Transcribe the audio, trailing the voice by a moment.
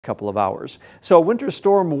couple of hours. So winter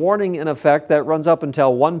storm warning in effect that runs up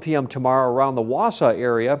until 1 p.m. tomorrow around the Wausau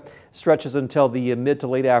area, stretches until the mid to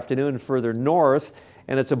late afternoon further north,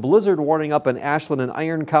 and it's a blizzard warning up in Ashland and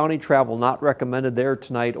Iron County. Travel not recommended there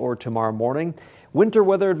tonight or tomorrow morning. Winter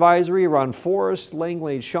weather advisory around Forest,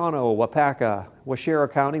 Langley, Shawano, Wapaka,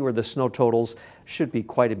 Waushara County, where the snow totals should be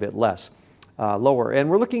quite a bit less. Lower. And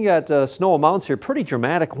we're looking at snow amounts here, pretty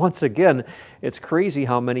dramatic once again. It's crazy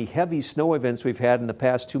how many heavy snow events we've had in the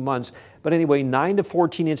past 2 months. But anyway, 9 to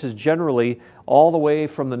 14 inches generally, all the way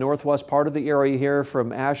from the northwest part of the area here,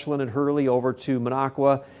 from Ashland and Hurley over to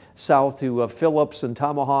Minocqua, south to Phillips and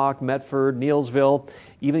Tomahawk, Medford, Neillsville,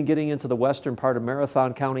 even getting into the western part of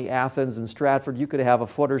Marathon County, Athens and Stratford, you could have a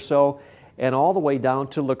foot or so, and all the way down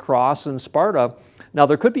to La Crosse and Sparta. Now,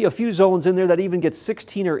 there could be a few zones in there that even get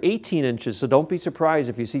 16 or 18 inches, so don't be surprised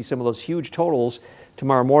if you see some of those huge totals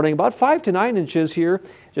tomorrow morning. About 5 to 9 inches here,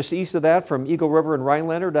 just east of that from Eagle River and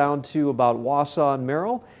Rhinelander down to about Wausau and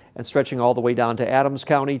Merrill, and stretching all the way down to Adams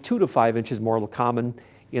County, 2 to 5 inches more common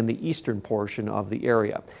in the eastern portion of the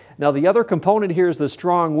area. Now, the other component here is the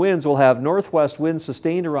strong winds. We'll have northwest winds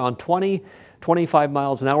sustained around 20-25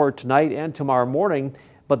 miles an hour tonight and tomorrow morning,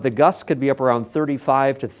 but the gusts could be up around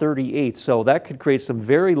 35 to 38, so that could create some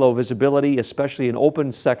very low visibility, especially in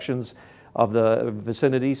open sections of the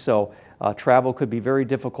vicinity, so travel could be very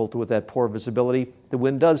difficult with that poor visibility. The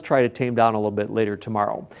wind does try to tame down a little bit later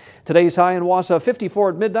tomorrow. Today's high in Wausau,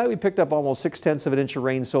 54 at midnight. We picked up almost 6/10 of an inch of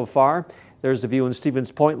rain so far. There's the view in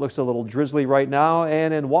Stevens Point. Looks a little drizzly right now.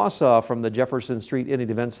 And in Wausau from the Jefferson Street Indian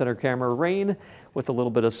Event Center camera, rain with a little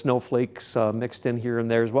bit of snowflakes mixed in here and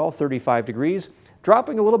there as well, 35 degrees.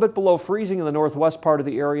 Dropping a little bit below freezing in the northwest part of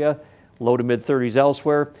the area, low to mid-30s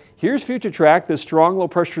elsewhere. Here's future track. The strong low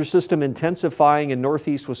pressure system intensifying in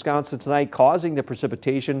northeast Wisconsin tonight, causing the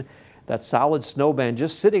precipitation. That solid snow band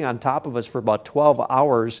just sitting on top of us for about 12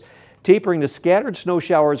 hours. Tapering to scattered snow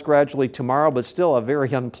showers gradually tomorrow, but still a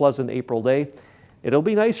very unpleasant April day. It'll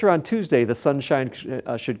be nicer on Tuesday. The sunshine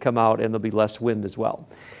should come out and there'll be less wind as well.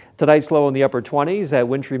 Tonight's low in the upper 20s, that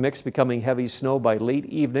wintry mix becoming heavy snow by late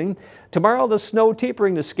evening. Tomorrow, the snow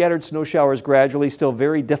tapering to scattered snow showers gradually. Still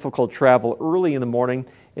very difficult travel early in the morning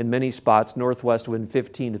in many spots. Northwest wind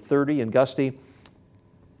 15 to 30 and gusty.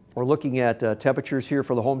 We're looking at temperatures here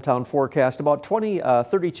for the hometown forecast. About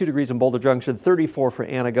 32 degrees in Boulder Junction, 34 for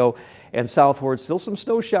Antigo, and southward still some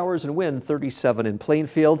snow showers and wind, 37 in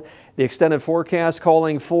Plainfield. The extended forecast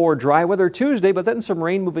calling for dry weather Tuesday, but then some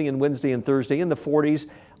rain moving in Wednesday and Thursday in the 40s.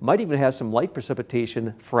 Might even have some light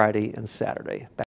precipitation Friday and Saturday.